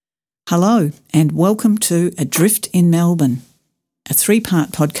Hello and welcome to Adrift in Melbourne, a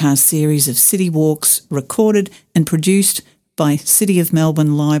three-part podcast series of city walks recorded and produced by City of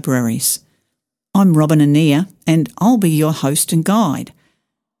Melbourne Libraries. I'm Robin Anea and I'll be your host and guide.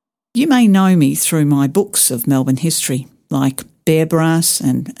 You may know me through my books of Melbourne history, like Bear Brass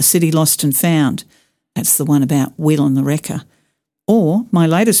and A City Lost and Found, that's the one about Wheel and the Wrecker, or my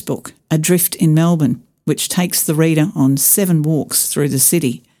latest book, Adrift in Melbourne, which takes the reader on 7 walks through the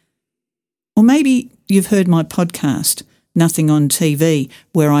city. Or maybe you've heard my podcast, Nothing on TV,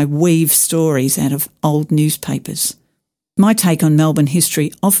 where I weave stories out of old newspapers. My take on Melbourne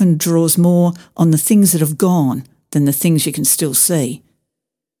history often draws more on the things that have gone than the things you can still see.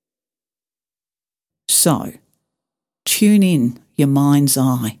 So, tune in your mind's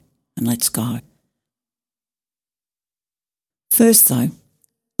eye and let's go. First though,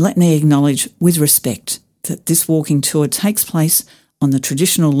 let me acknowledge with respect that this walking tour takes place on the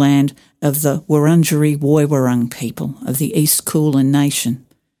traditional land of the Wurundjeri Woiwurrung people of the East Kulin Nation.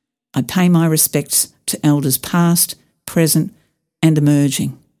 I pay my respects to elders past, present and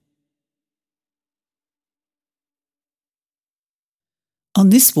emerging. On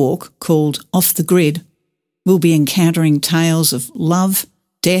this walk, called Off the Grid, we'll be encountering tales of love,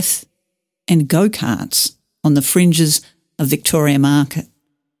 death and go-karts on the fringes of Victoria Market.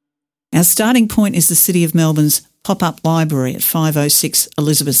 Our starting point is the City of Melbourne's pop-up library at 506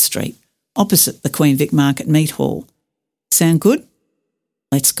 Elizabeth Street, opposite the Queen Vic Market Meet Hall. Sound good?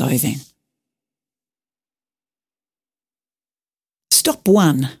 Let's go then. Stop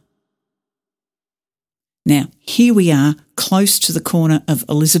 1. Now, here we are, close to the corner of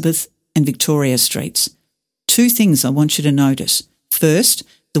Elizabeth and Victoria Streets. 2 things I want you to notice. First,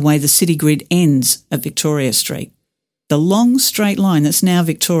 the way the city grid ends at Victoria Street. The long straight line that's now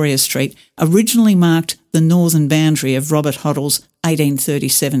Victoria Street originally marked the northern boundary of Robert Hoddle's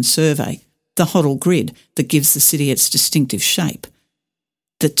 1837 survey, the Hoddle grid that gives the city its distinctive shape.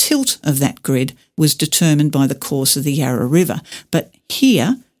 The tilt of that grid was determined by the course of the Yarra River, but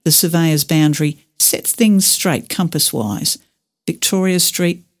here the surveyor's boundary sets things straight compass-wise. Victoria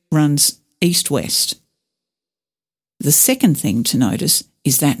Street runs east-west. The second thing to notice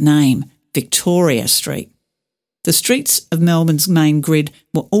is that name, Victoria Street. The streets of Melbourne's main grid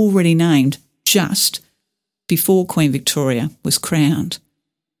were already named just before Queen Victoria was crowned.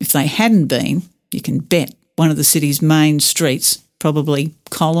 If they hadn't been, you can bet one of the city's main streets, probably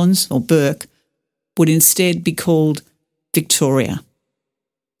Collins or Burke, would instead be called Victoria.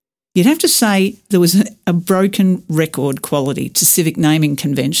 You'd have to say there was a broken record quality to civic naming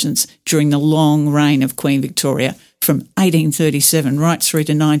conventions during the long reign of Queen Victoria from 1837 right through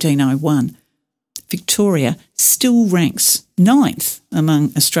to 1901. Victoria still ranks 9th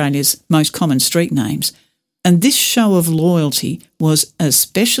among Australia's most common street names, and this show of loyalty was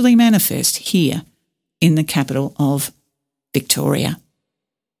especially manifest here in the capital of Victoria.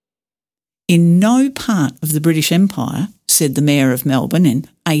 In no part of the British Empire, said the Mayor of Melbourne in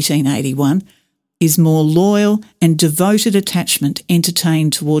 1881, is more loyal and devoted attachment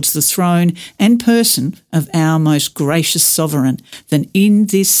entertained towards the throne and person of our most gracious sovereign than in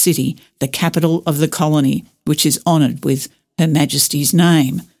this city, the capital of the colony, which is honoured with Her Majesty's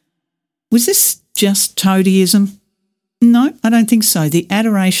name. Was this just toadyism? No, I don't think so. The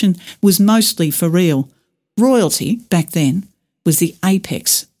adoration was mostly for real. Royalty, back then, was the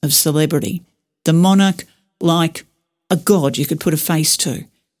apex of celebrity. The monarch like a god you could put a face to.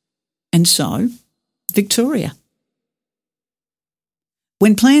 And so, Victoria.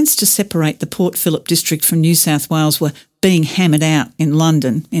 When plans to separate the Port Phillip district from New South Wales were being hammered out in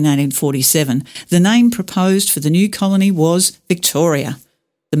London in 1847, the name proposed for the new colony was Victoria.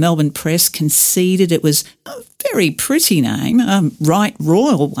 The Melbourne Press conceded it was a very pretty name, a right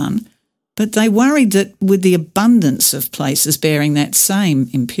royal one, but they worried that with the abundance of places bearing that same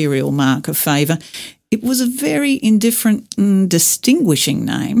imperial mark of favour, it was a very indifferent and distinguishing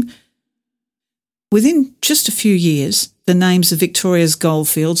name. Within just a few years, the names of Victoria's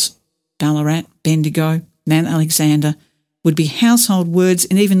goldfields, Ballarat, Bendigo, Mount Alexander, would be household words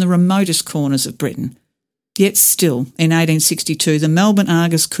in even the remotest corners of Britain. Yet still, in 1862, the Melbourne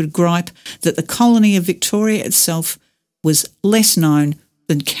Argus could gripe that the colony of Victoria itself was less known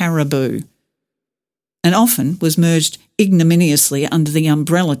than Caribou, and often was merged ignominiously under the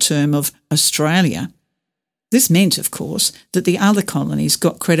umbrella term of Australia. This meant, of course, that the other colonies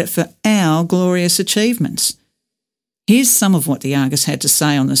got credit for our glorious achievements. Here's some of what the Argus had to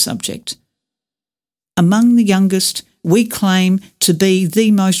say on the subject. Among the youngest, we claim to be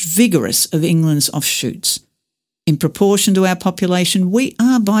the most vigorous of England's offshoots. In proportion to our population, we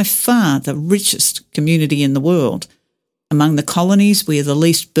are by far the richest community in the world. Among the colonies, we are the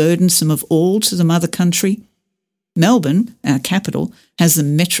least burdensome of all to the mother country. Melbourne, our capital, has the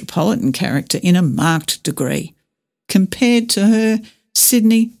metropolitan character in a marked degree. Compared to her,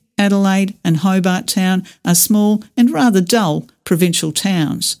 Sydney, Adelaide and Hobart Town are small and rather dull provincial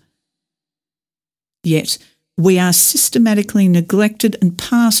towns. Yet we are systematically neglected and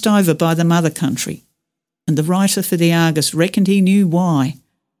passed over by the mother country, and the writer for the Argus reckoned he knew why.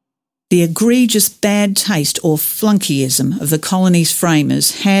 The egregious bad taste or flunkyism of the colony's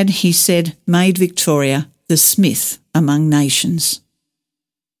framers had, he said, made Victoria the Smith among nations.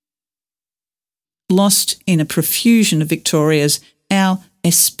 Lost in a profusion of Victoria's, our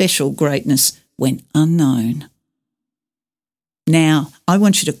especial greatness went unknown. Now, I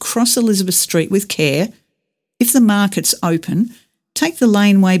want you to cross Elizabeth Street with care. If the market's open, take the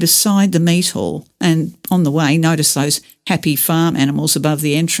laneway beside the meat hall and, on the way, notice those happy farm animals above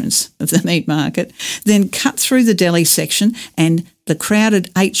the entrance of the meat market. Then cut through the deli section and the crowded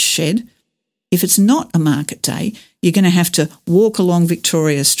H shed. If it's not a market day, you're going to have to walk along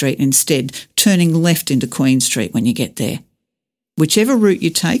Victoria Street instead, turning left into Queen Street when you get there. Whichever route you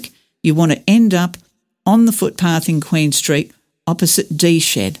take, you want to end up on the footpath in Queen Street opposite D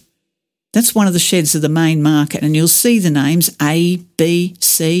Shed. That's one of the sheds of the main market, and you'll see the names A, B,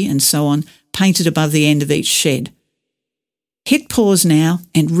 C and so on painted above the end of each shed. Hit pause now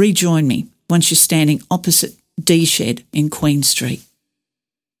and rejoin me once you're standing opposite D Shed in Queen Street.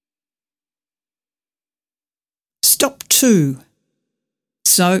 Stop 2.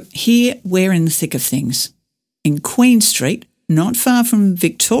 So here we're in the thick of things. In Queen Street, not far from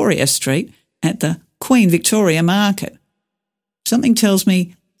Victoria Street, at the Queen Victoria Market. Something tells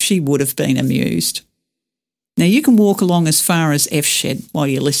me she would have been amused. Now you can walk along as far as F Shed while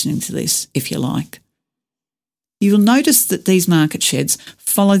you're listening to this, if you like. You will notice that these market sheds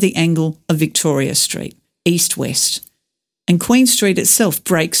follow the angle of Victoria Street, east-west. And Queen Street itself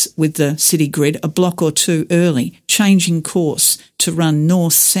breaks with the city grid a block or two early, changing course to run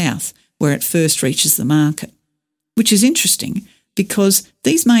north-south where it first reaches the market. Which is interesting because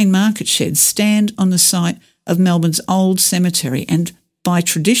these main market sheds stand on the site of Melbourne's old cemetery, and by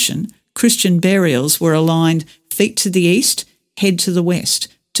tradition, Christian burials were aligned feet to the east, head to the west,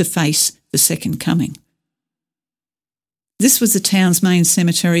 to face the Second Coming. This was the town's main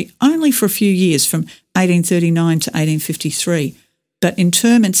cemetery only for a few years, from 1839 to 1853, but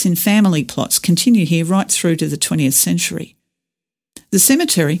interments in family plots continue here right through to the 20th century. The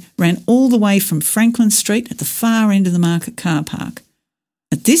cemetery ran all the way from Franklin Street at the far end of the market car park.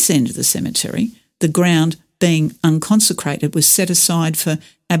 At this end of the cemetery, the ground, being unconsecrated, was set aside for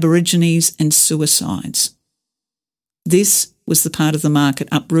Aborigines and suicides. This was the part of the market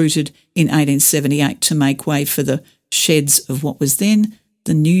uprooted in 1878 to make way for the sheds of what was then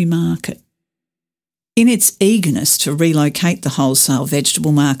the New Market. In its eagerness to relocate the wholesale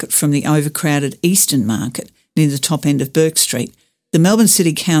vegetable market from the overcrowded Eastern Market near the top end of Bourke Street, the Melbourne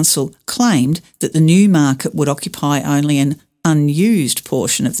City Council claimed that the New Market would occupy only an unused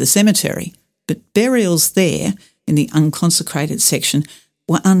portion of the cemetery, but burials there, in the unconsecrated section,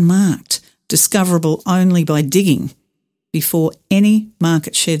 were unmarked, discoverable only by digging. Before any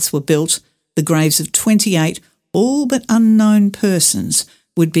market sheds were built, the graves of 28 all but unknown persons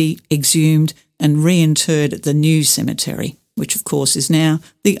would be exhumed and reinterred at the new cemetery, which of course is now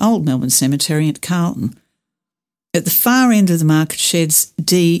the old Melbourne Cemetery at Carlton. At the far end of the market sheds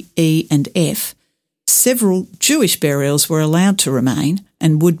D, E and F, several Jewish burials were allowed to remain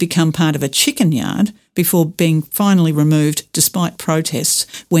and would become part of a chicken yard before being finally removed despite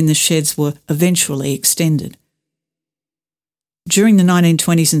protests when the sheds were eventually extended. During the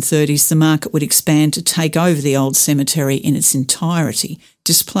 1920s and 30s, the market would expand to take over the old cemetery in its entirety,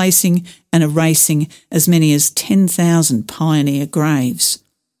 displacing and erasing as many as 10,000 pioneer graves.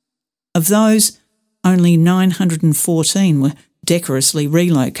 Of those, only 914 were decorously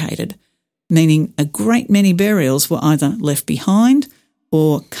relocated, meaning a great many burials were either left behind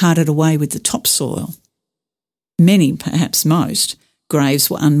or carted away with the topsoil. Many, perhaps most, graves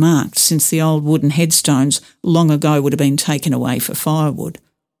were unmarked, since the old wooden headstones long ago would have been taken away for firewood.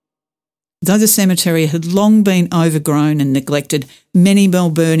 Though the cemetery had long been overgrown and neglected, many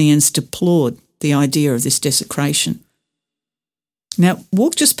Melburnians deplored the idea of this desecration. Now,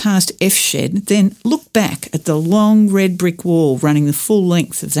 walk just past F Shed, then look back at the long red brick wall running the full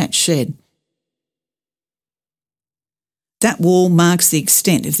length of that shed. That wall marks the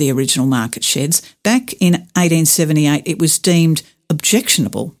extent of the original market sheds. Back in 1878, it was deemed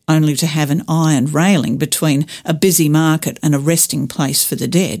objectionable only to have an iron railing between a busy market and a resting place for the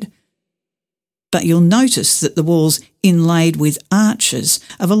dead. But you'll notice that the wall's inlaid with arches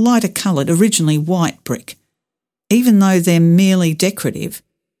of a lighter coloured, originally white brick. even though they're merely decorative,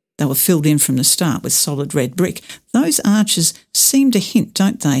 they were filled in from the start with solid red brick. Those arches seem to hint,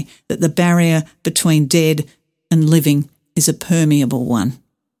 don't they, that the barrier between dead and living is a permeable one.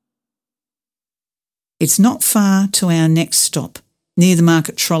 It's not far to our next stop, near the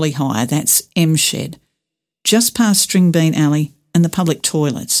Market Trolley Hire, that's M Shed, just past Stringbean Alley and the public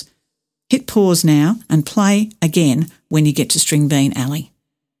toilets. Hit pause now and play again when you get to Stringbean Alley.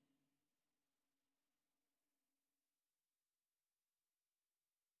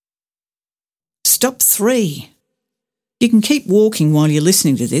 Stop 3. You can keep walking while you're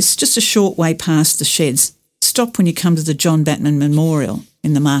listening to this, just a short way past the sheds. Stop when you come to the John Batman Memorial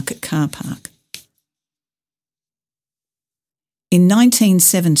in the Market car park. In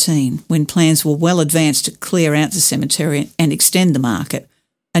 1917, when plans were well advanced to clear out the cemetery and extend the market,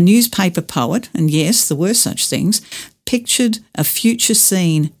 a newspaper poet, and yes, there were such things, pictured a future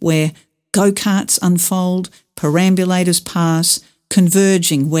scene where go-karts unfold, perambulators pass,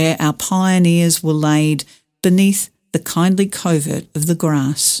 converging where our pioneers were laid beneath the kindly covert of the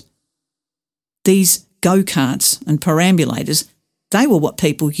grass. These go-karts and perambulators, they were what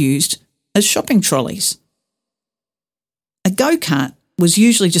people used as shopping trolleys. A go-kart was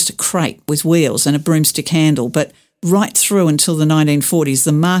usually just a crate with wheels and a broomstick handle, but right through until the 1940s,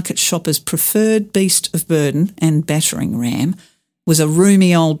 the market shopper's preferred beast of burden and battering ram was a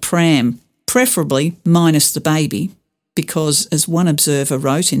roomy old pram, preferably minus the baby, because, as one observer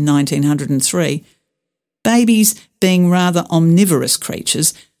wrote in 1903, babies being rather omnivorous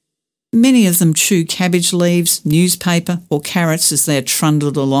creatures, many of them chew cabbage leaves, newspaper or carrots as they're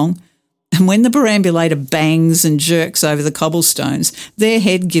trundled along, and when the perambulator bangs and jerks over the cobblestones, their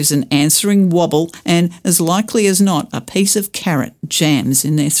head gives an answering wobble and, as likely as not, a piece of carrot jams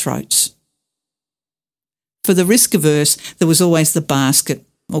in their throats. For the risk-averse, there was always the basket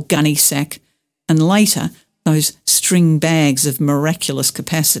or gunny sack, and later, those string bags of miraculous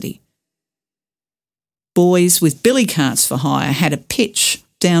capacity. Boys with billy carts for hire had a pitch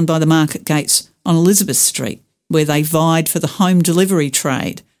down by the market gates on Elizabeth Street, where they vied for the home delivery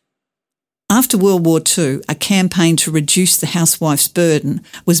trade. After World War II, a campaign to reduce the housewife's burden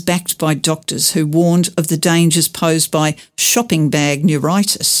was backed by doctors who warned of the dangers posed by shopping bag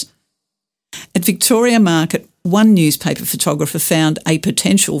neuritis. At Victoria Market, one newspaper photographer found a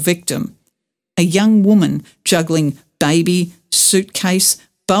potential victim, a young woman juggling baby, suitcase,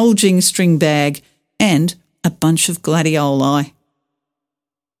 bulging string bag and a bunch of gladioli.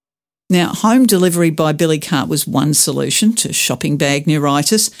 Now, home delivery by billy cart was one solution to shopping bag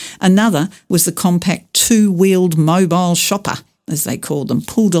neuritis. Another was the compact two-wheeled mobile shopper, as they called them,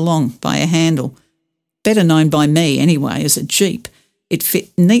 pulled along by a handle. Better known by me anyway as a Jeep. It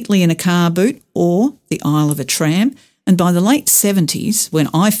fit neatly in a car boot or the aisle of a tram, and by the late 70s, when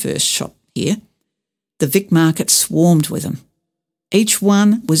I first shopped here, the Vic Market swarmed with them. Each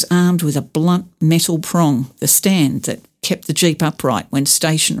one was armed with a blunt metal prong, the stand that kept the Jeep upright when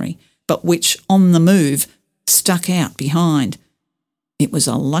stationary, but which, on the move, stuck out behind. It was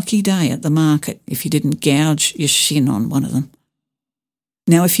a lucky day at the market if you didn't gouge your shin on one of them.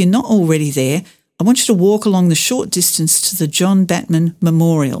 Now, if you're not already there, I want you to walk along the short distance to the John Batman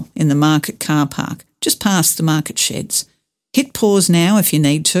Memorial in the market car park, just past the market sheds. Hit pause now if you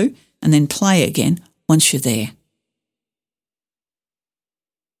need to, and then play again once you're there.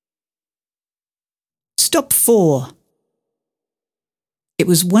 Stop 4. It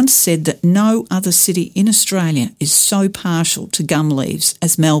was once said that no other city in Australia is so partial to gum leaves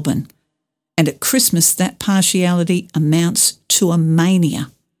as Melbourne, and at Christmas that partiality amounts to a mania.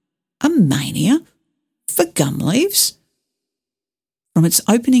 A mania for gum leaves? From its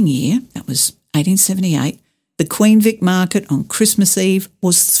opening year, that was 1878, the Queen Vic Market on Christmas Eve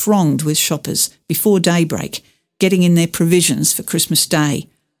was thronged with shoppers before daybreak, getting in their provisions for Christmas Day.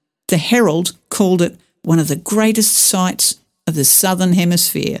 The Herald called it one of the greatest sights of the Southern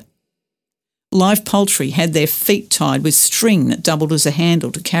Hemisphere. Live poultry had their feet tied with string that doubled as a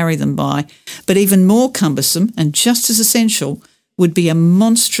handle to carry them by, but even more cumbersome and just as essential would be a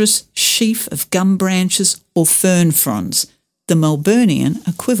monstrous sheaf of gum branches or fern fronds, the Melburnian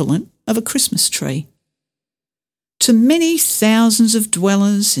equivalent of a Christmas tree. To many thousands of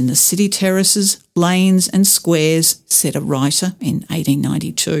dwellers in the city terraces, lanes and squares, said a writer in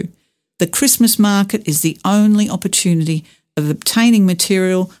 1892, the Christmas market is the only opportunity of obtaining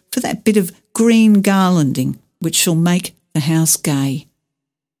material for that bit of green garlanding which shall make the house gay.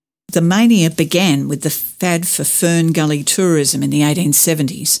 The mania began with the fad for Fern Gully tourism in the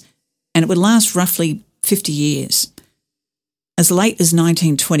 1870s, and it would last roughly 50 years. As late as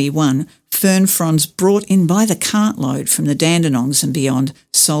 1921, fern fronds brought in by the cartload from the Dandenongs and beyond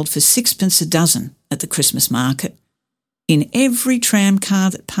sold for 6p a dozen at the Christmas market, In every tram car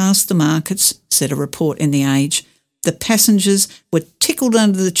that passed the markets, said a report in The Age, the passengers were tickled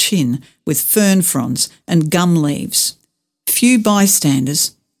under the chin with fern fronds and gum leaves. Few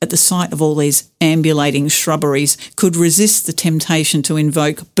bystanders, at the sight of all these ambulating shrubberies, could resist the temptation to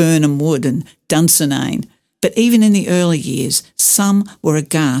invoke Burnham Wood and Dunsinane. But even in the early years, some were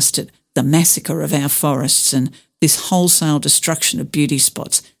aghast at the massacre of our forests and this wholesale destruction of beauty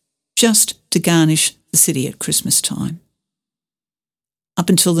spots, just to garnish the city at Christmas time. Up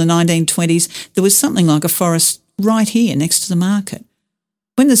until the 1920s, there was something like a forest right here next to the market.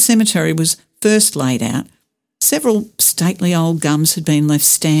 When the cemetery was first laid out, several stately old gums had been left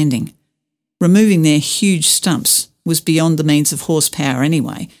standing. Removing their huge stumps was beyond the means of horsepower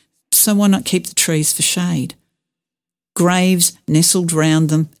anyway, so why not keep the trees for shade? Graves nestled round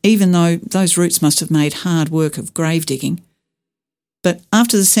them, even though those roots must have made hard work of grave digging. But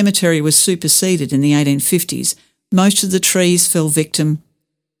after the cemetery was superseded in the 1850s, most of the trees fell victim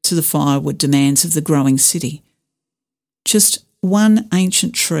to the firewood demands of the growing city. Just one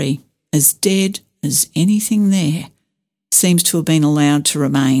ancient tree, as dead as anything there, seems to have been allowed to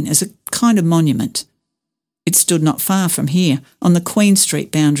remain as a kind of monument. It stood not far from here, on the Queen Street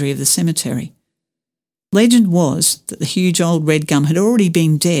boundary of the cemetery. Legend was that the huge old red gum had already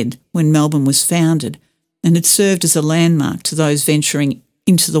been dead when Melbourne was founded and had served as a landmark to those venturing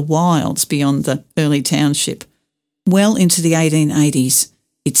into the wilds beyond the early township. Well into the 1880s,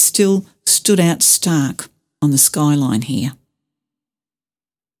 it still stood out stark on the skyline here.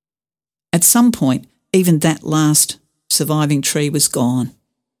 At some point, even that last surviving tree was gone.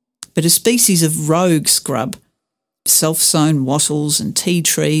 But a species of rogue scrub, self-sown wattles and tea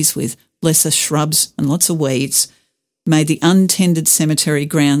trees with lesser shrubs and lots of weeds, made the untended cemetery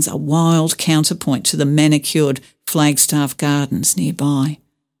grounds a wild counterpoint to the manicured Flagstaff Gardens nearby.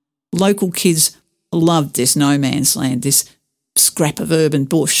 Local kids loved this no man's land, this scrap of urban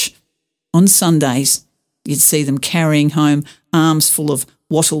bush. On Sundays, you'd see them carrying home arms full of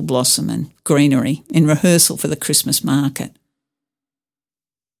wattle blossom and greenery in rehearsal for the Christmas market.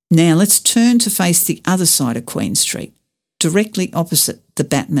 Now let's turn to face the other side of Queen Street, directly opposite the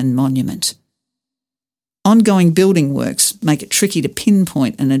Batman Monument. Ongoing building works make it tricky to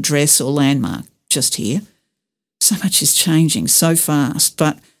pinpoint an address or landmark just here. So much is changing so fast,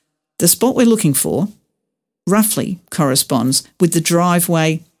 but the spot we're looking for roughly corresponds with the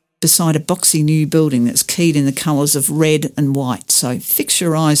driveway beside a boxy new building that's keyed in the colours of red and white, so fix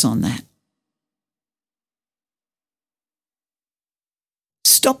your eyes on that.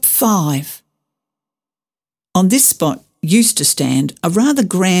 Stop 5. On this spot used to stand a rather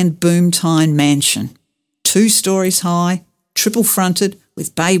grand boomtine mansion, 2 stories high, triple-fronted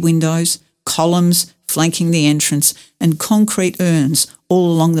with bay windows, columns flanking the entrance and concrete urns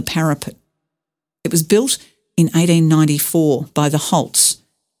all along the parapet. It was built in 1894 by the Holts,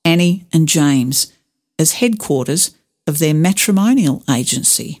 Annie and James, as headquarters of their matrimonial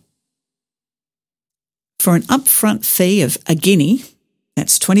agency. For an upfront fee of a guinea,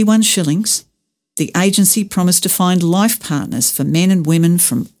 that's 21 shillings, the agency promised to find life partners for men and women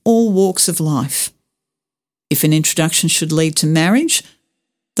from all walks of life. If an introduction should lead to marriage,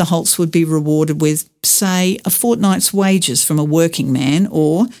 the Holts would be rewarded with, say, a fortnight's wages from a working man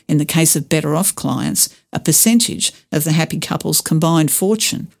or, in the case of better-off clients, a percentage of the happy couple's combined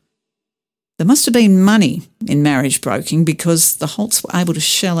fortune. There must have been money in marriage broking because the Holts were able to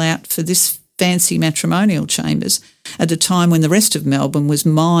shell out for this fancy matrimonial chambers at a time when the rest of Melbourne was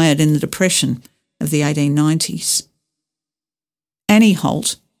mired in the depression of the 1890s. Annie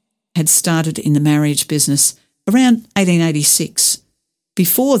Holt had started in the marriage business around 1886.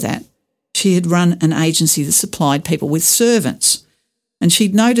 Before that, she had run an agency that supplied people with servants, and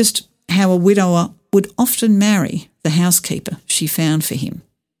she'd noticed how a widower would often marry the housekeeper she found for him.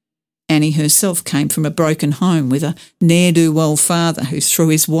 Annie herself came from a broken home with a ne'er-do-well father who threw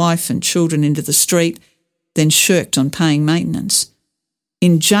his wife and children into the street, then shirked on paying maintenance.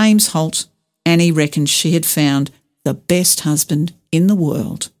 In James Holt, Annie reckoned she had found the best husband in the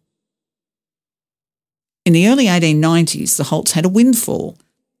world. In the early 1890s, the Holts had a windfall.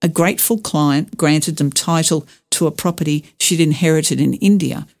 A grateful client granted them title to a property she'd inherited in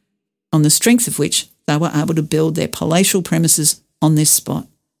India, on the strength of which they were able to build their palatial premises on this spot.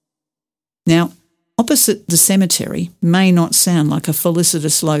 Now, opposite the cemetery may not sound like a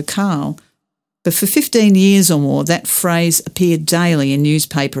felicitous locale, but for 15 years or more that phrase appeared daily in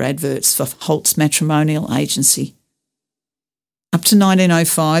newspaper adverts for Holt's matrimonial agency. Up to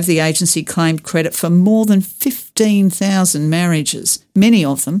 1905, the agency claimed credit for more than 15,000 marriages, many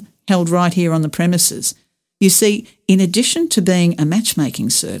of them held right here on the premises. You see, in addition to being a matchmaking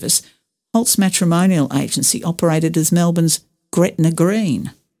service, Holt's matrimonial agency operated as Melbourne's Gretna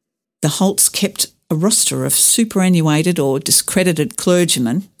Green. The Holts kept a roster of superannuated or discredited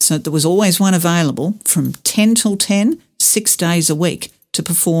clergymen, so that there was always one available from 10 till 10, 6 days a week, to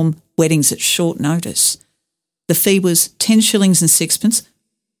perform weddings at short notice. The fee was 10 shillings and sixpence,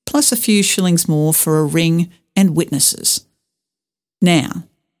 plus a few shillings more for a ring and witnesses. Now,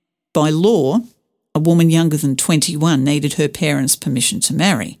 by law, a woman younger than 21 needed her parents' permission to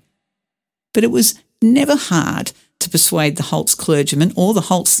marry. But it was never hard to persuade the Holts clergymen or the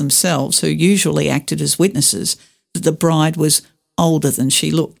Holts themselves, who usually acted as witnesses, that the bride was older than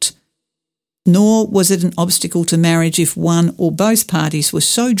she looked. Nor was it an obstacle to marriage if one or both parties were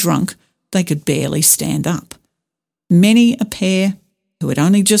so drunk they could barely stand up. Many a pair who had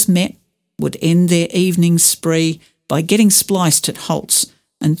only just met would end their evening spree by getting spliced at Holts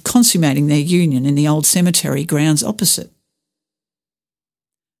and consummating their union in the old cemetery grounds opposite.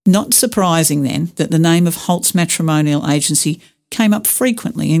 Not surprising, then, that the name of Holt's matrimonial agency came up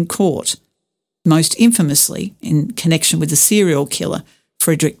frequently in court, most infamously in connection with the serial killer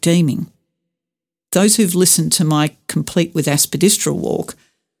Frederick Deeming. Those who've listened to my Complete with Aspidistral walk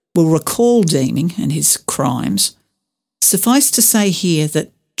will recall Deeming and his crimes. Suffice to say here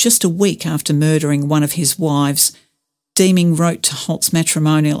that just a week after murdering one of his wives, Deeming wrote to Holt's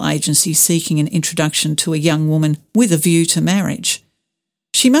matrimonial agency seeking an introduction to a young woman with a view to marriage.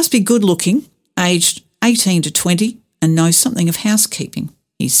 She must be good-looking, aged 18 to 20, and know something of housekeeping,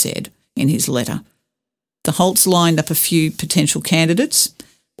 he said in his letter. The Holts lined up a few potential candidates,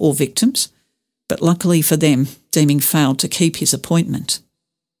 or victims, but luckily for them, Deeming failed to keep his appointment.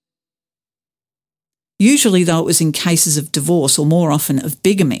 Usually, though, it was in cases of divorce, or more often of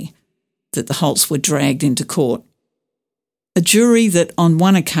bigamy, that the Holts were dragged into court. A jury that on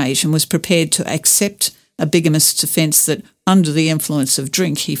one occasion was prepared to accept a bigamist's offence that, under the influence of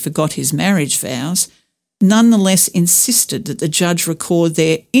drink, he forgot his marriage vows, nonetheless insisted that the judge record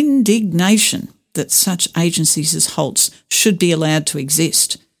their indignation that such agencies as Holt's should be allowed to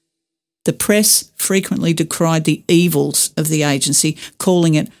exist. The press frequently decried the evils of the agency,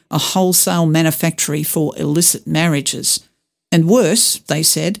 calling it a wholesale manufactory for illicit marriages. And worse, they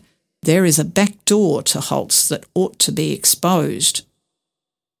said, there is a back door to Holt's that ought to be exposed.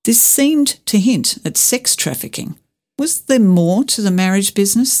 This seemed to hint at sex trafficking. Was there more to the marriage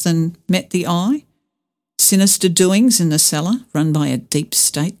business than met the eye? Sinister doings in the cellar, run by a deep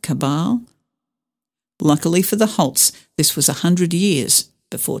state cabal? Luckily for the Holts, this was 100 years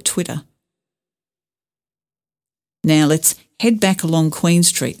before Twitter. Now let's head back along Queen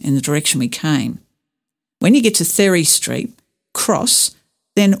Street in the direction we came. When you get to Therry Street, cross,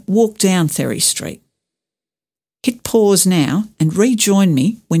 then walk down Therry Street. Hit pause now and rejoin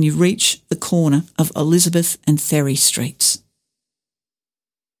me when you reach the corner of Elizabeth and Therry Streets.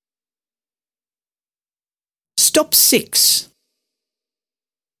 Stop 6.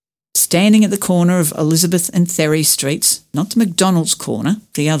 Standing at the corner of Elizabeth and Therry Streets, not the McDonald's corner,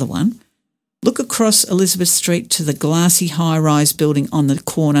 the other one, look across Elizabeth Street to the glassy high-rise building on the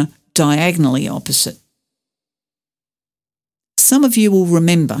corner diagonally opposite. Some of you will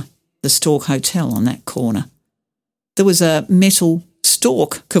remember the Stork Hotel on that corner. There was a metal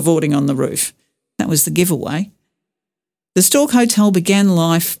stork cavorting on the roof. That was the giveaway. The Stork Hotel began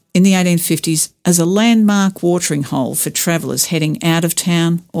life in the 1850s as a landmark watering hole for travellers heading out of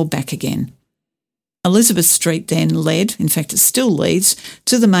town or back again. Elizabeth Street then led, in fact it still leads,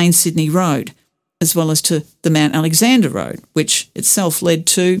 to the main Sydney Road, as well as to the Mount Alexander Road, which itself led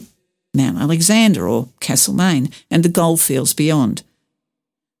to Mount Alexander or Castlemaine and the goldfields beyond.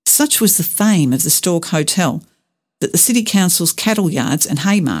 Such was the fame of the Stork Hotel that the City Council's cattle yards and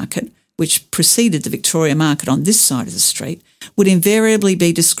Haymarket, which preceded the Victoria Market on this side of the street, would invariably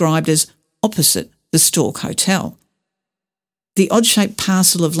be described as opposite the Stork Hotel. The odd-shaped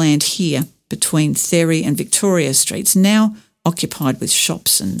parcel of land here between Therry and Victoria Streets, now occupied with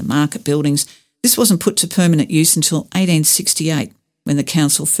shops and the market buildings, this wasn't put to permanent use until 1868, when the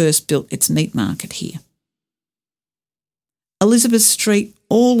council first built its meat market here. Elizabeth Street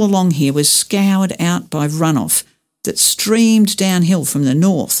all along here was scoured out by runoff that streamed downhill from the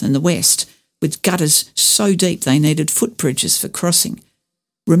north and the west, with gutters so deep they needed footbridges for crossing.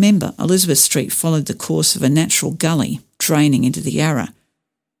 Remember, Elizabeth Street followed the course of a natural gully draining into the Yarra.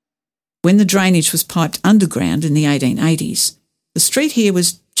 When the drainage was piped underground in the 1880s, the street here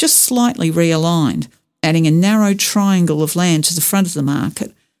was just slightly realigned, adding a narrow triangle of land to the front of the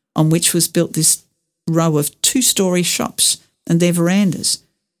market, on which was built this row of 2-storey shops and their verandas.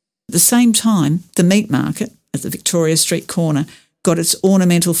 At the same time, the meat market at the Victoria Street corner got its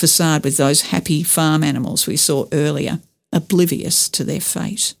ornamental facade with those happy farm animals we saw earlier, oblivious to their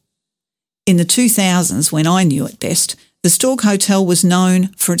fate. In the 2000s, when I knew it best, the Stork Hotel was known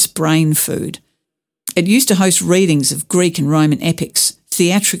for its brain food. It used to host readings of Greek and Roman epics,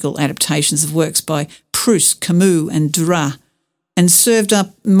 theatrical adaptations of works by Proust, Camus and Duras, and served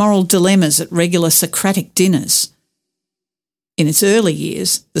up moral dilemmas at regular Socratic dinners. In its early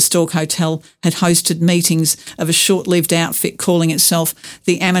years, the Stork Hotel had hosted meetings of a short-lived outfit calling itself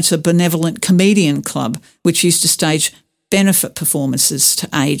the Amateur Benevolent Comedian Club, which used to stage benefit performances to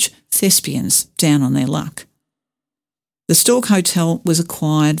age thespians down on their luck. The Stork Hotel was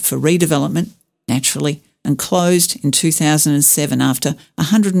acquired for redevelopment, naturally, and closed in 2007 after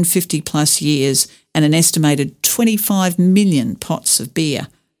 150 plus years and an estimated 25 million pots of beer.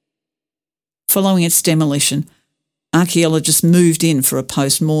 Following its demolition, archaeologists moved in for a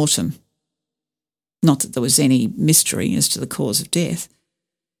post-mortem. Not that there was any mystery as to the cause of death.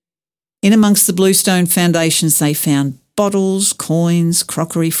 In amongst the bluestone foundations, they found bottles, coins,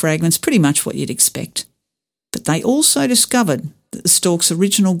 crockery fragments, pretty much what you'd expect. But they also discovered that the Stork's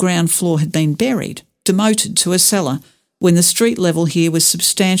original ground floor had been buried, demoted to a cellar, when the street level here was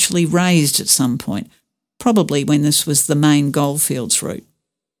substantially raised at some point, probably when this was the main goldfields route.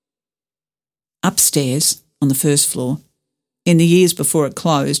 Upstairs, on the first floor, in the years before it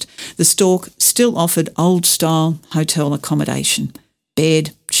closed, the Stork still offered old-style hotel accommodation: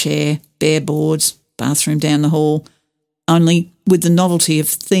 bed, chair, bare boards, bathroom down the hall, only with the novelty of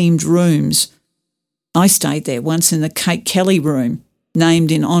themed rooms. I stayed there once in the Kate Kelly room,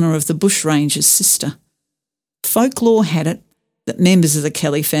 named in honour of the bushranger's sister. Folklore had it that members of the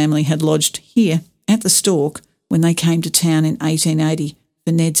Kelly family had lodged here at the Stork when they came to town in 1880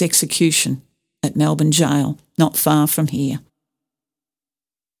 for Ned's execution at Melbourne Jail, not far from here.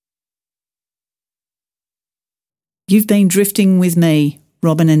 You've been drifting with me,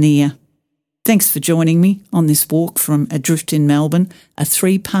 Robin Annear. Thanks for joining me on this walk from Adrift in Melbourne, a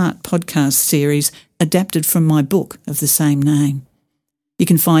 3-part podcast series adapted from my book of the same name. You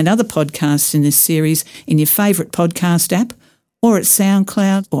can find other podcasts in this series in your favourite podcast app or at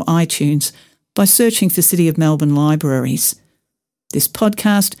SoundCloud or iTunes by searching for City of Melbourne Libraries. This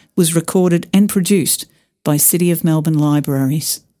podcast was recorded and produced by City of Melbourne Libraries.